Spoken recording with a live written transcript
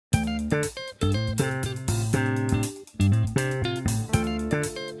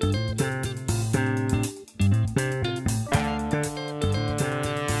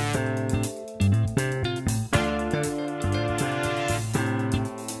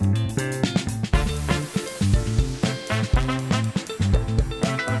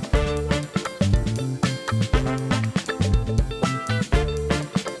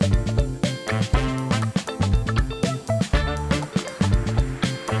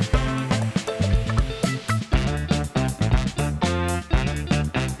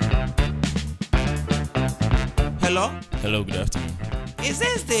Hello, good afternoon. Is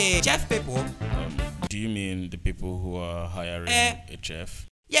this the chef people? Do you mean the people who are hiring a chef?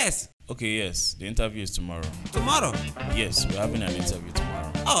 Yes. Okay, yes. The interview is tomorrow. Tomorrow? Yes, we're having an interview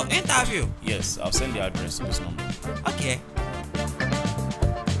tomorrow. Oh, interview? Yes, I'll send the address to this number. Okay.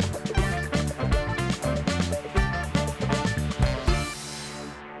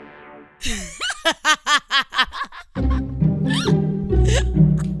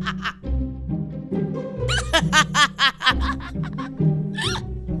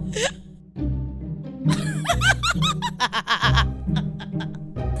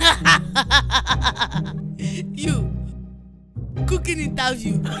 You cooking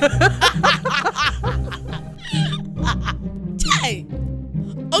interview. Chai.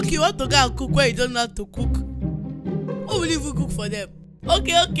 Okay, you want to go and cook where you don't know how to cook? Who will even cook for them?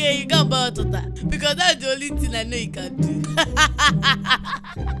 Okay, you can borrow to that because that's the only thing I know you can do.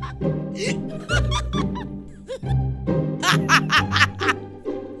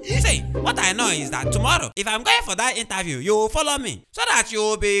 See, what I know is that tomorrow, if I'm going for that interview, you will follow me so that you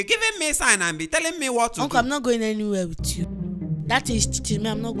will be giving me sign and be telling me what to Uncle, do. I'm not going anywhere with you. That is teaching me.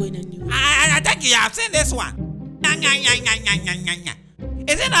 I'm not going anywhere. I think you have seen this one.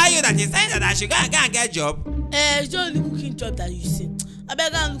 Is it not you that is saying that I should go and get a job? It's the only cooking job that you see. I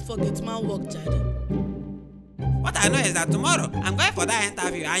better look for get man work, Charlie. What I know is that tomorrow I'm going for that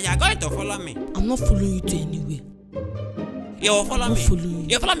interview and you are going to follow me. I'm not following you to anywhere. You will follow me.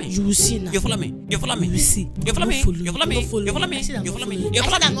 You follow me. You will see now. You follow me. You follow me. You will see. You follow me. You follow me. You follow me. You follow me. You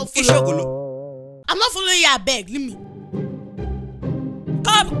follow me. I'm not following you. I beg. Leave me.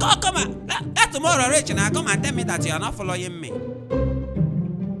 Come. Let tomorrow reach and come and tell me that you are not following me.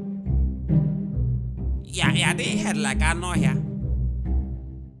 Yeah, they head like I know here.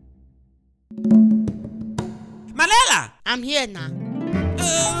 Emanuella! I'm here now.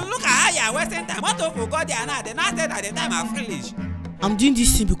 Look at how you are wasting time. What if we go there now? They not said at the time I finish. I'm doing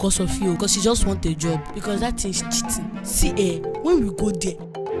this thing because of you, because you just want a job. Because that is cheating. See, when we go there,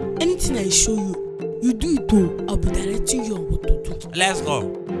 anything I show you, you do it too. I'll be directing you on what to do. Let's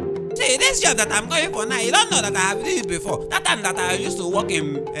go. See, this job that I'm going for now, you don't know that I have done it before. That time that I used to work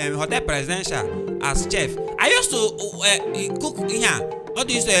in Hotel Presidential as chef, I used to cook here. All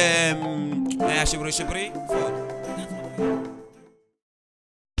this shibri food.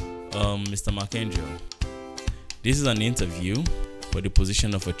 Mr. MarkAngel, this is an interview for the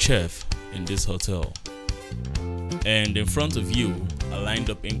position of a chef in this hotel. And in front of you are lined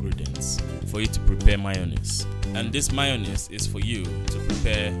up ingredients for you to prepare mayonnaise. And this mayonnaise is for you to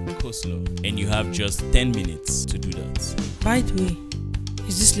prepare coleslaw. And you have just 10 minutes to do that. By the way,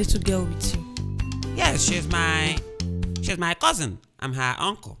 is this little girl with you? Yes, she's my cousin. I'm her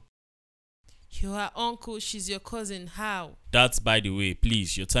uncle. You're her uncle, she's your cousin. How? That's by the way.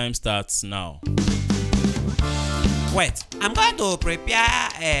 Please, your time starts now. Wait, I'm going to prepare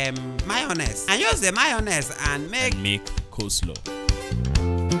mayonnaise and use the mayonnaise and make coleslaw.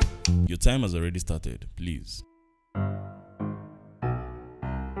 Your time has already started. Please.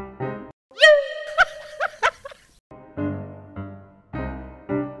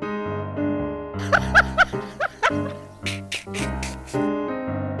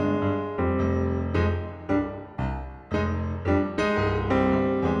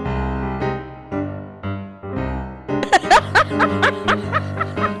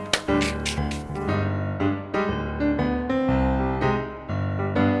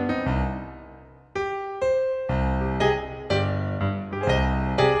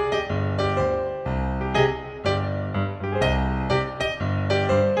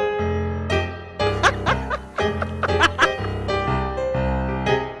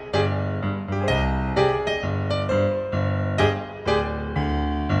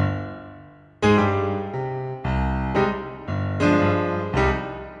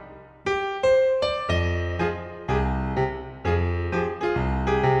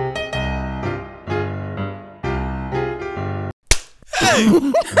 Hey!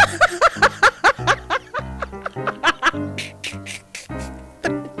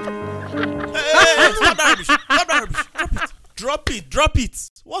 Stop that rubbish! Stop that rubbish! Drop it!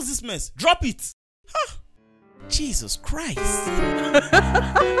 What's this mess? Drop it! Huh. Jesus Christ!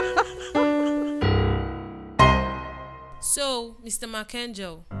 So, Mr.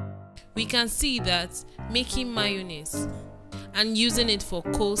 MarkAngel, we can see that making mayonnaise and using it for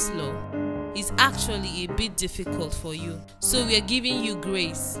coleslaw is actually a bit difficult for you. So we are giving you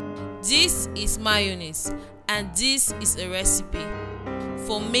grace. This is mayonnaise and this is a recipe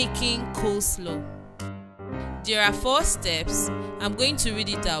for making coleslaw. There are 4 steps. I'm going to read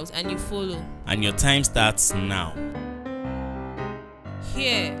it out and you follow. And your time starts now.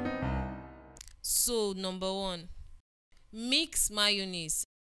 Here. So number 1, Mix mayonnaise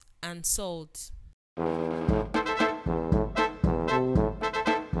and salt.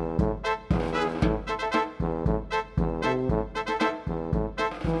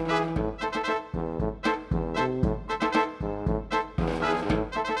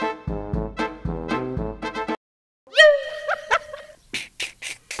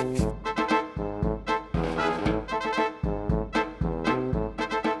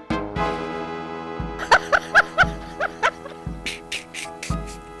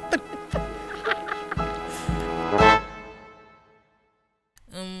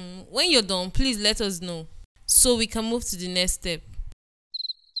 When you're done, please let us know so we can move to the next step.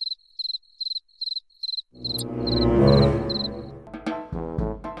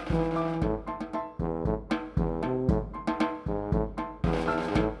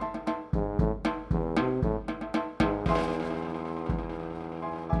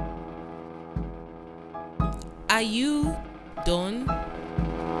 Are you done?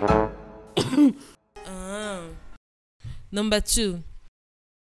 Number 2.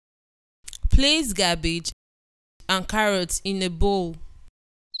 Place garbage and carrots in a bowl.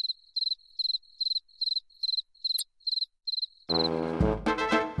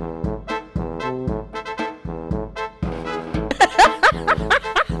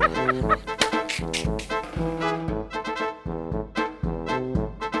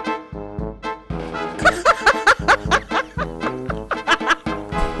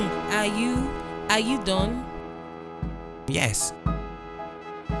 Are you done? Yes.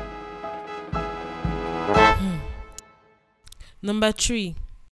 Number 3.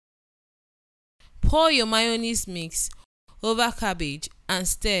 Pour your mayonnaise mix over cabbage and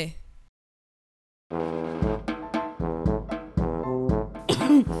stir.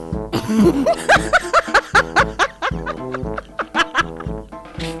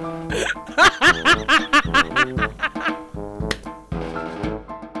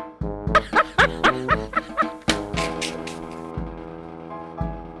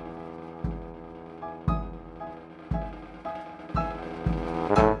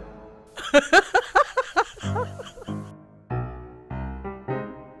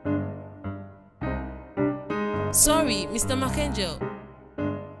 Sorry, Mr. MarkAngel.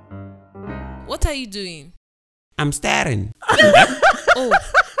 What are you doing? I'm staring. Oh.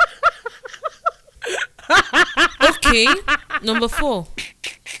 Okay. Number 4.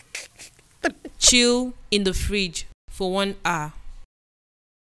 Chill in the fridge for 1 hour.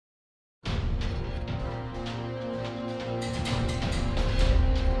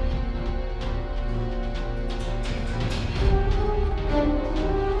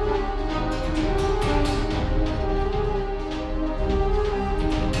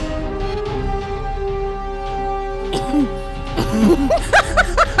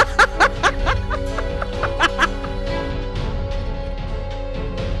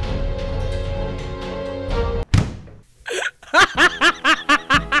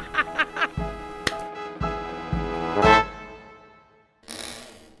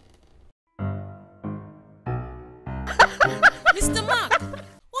 Mr. Mark,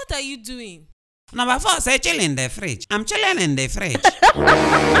 what are you doing? Number 4 say chill in the fridge. I'm chilling in the fridge.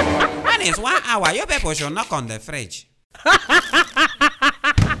 When it's 1 hour, you people should knock on the fridge.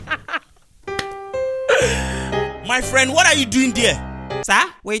 My friend, what are you doing there? Sir,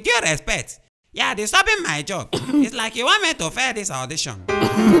 with due respect, you're disturbing my job. It's like you want me to fail this audition.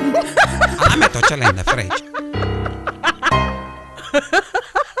 I'm meant to chill in the fridge.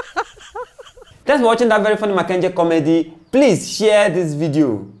 Thanks for watching that very funny MarkAngelComedy. Please share this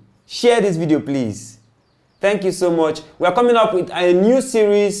video. Share this video, please. Thank you so much. We are coming up with a new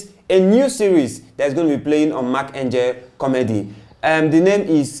series that's going to be playing on MarkAngelComedy. The name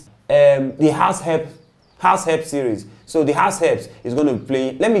is the House Help series. So the House Helps is going to be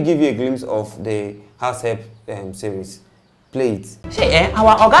playing. Let me give you a glimpse of the House Help series. Play it. See,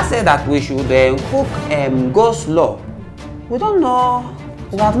 our Oga said that we should cook go slow. We don't know.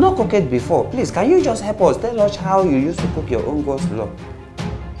 We have not cooked it before. Please, can you just help us? Tell us how you used to cook your own go slow.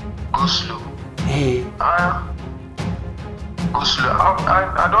 Go slow? Hey. Go slow.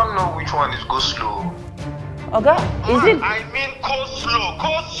 I don't know which one is go slow. Oga, is it? I mean go slow.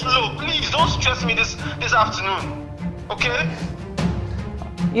 Go slow. Please don't stress me this afternoon. Okay?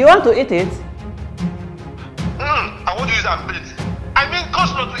 You want to eat it? I want to use that plate. I mean go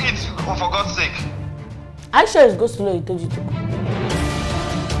slow to eat, for God's sake. Are you sure it's go slow he told you to?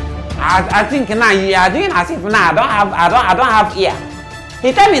 I think now you are doing as if now I don't have ear.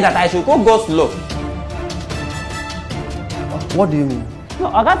 He told me that I should go slow. What do you mean? No,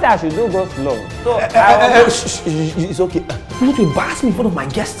 Oga said I should go slow. So it's okay. You want to embarrass me in front of my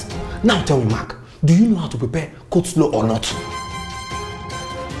guests? Now tell me, Mark, Do you know how to prepare coleslaw or not?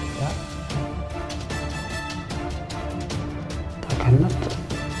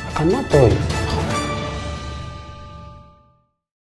 I cannot do it.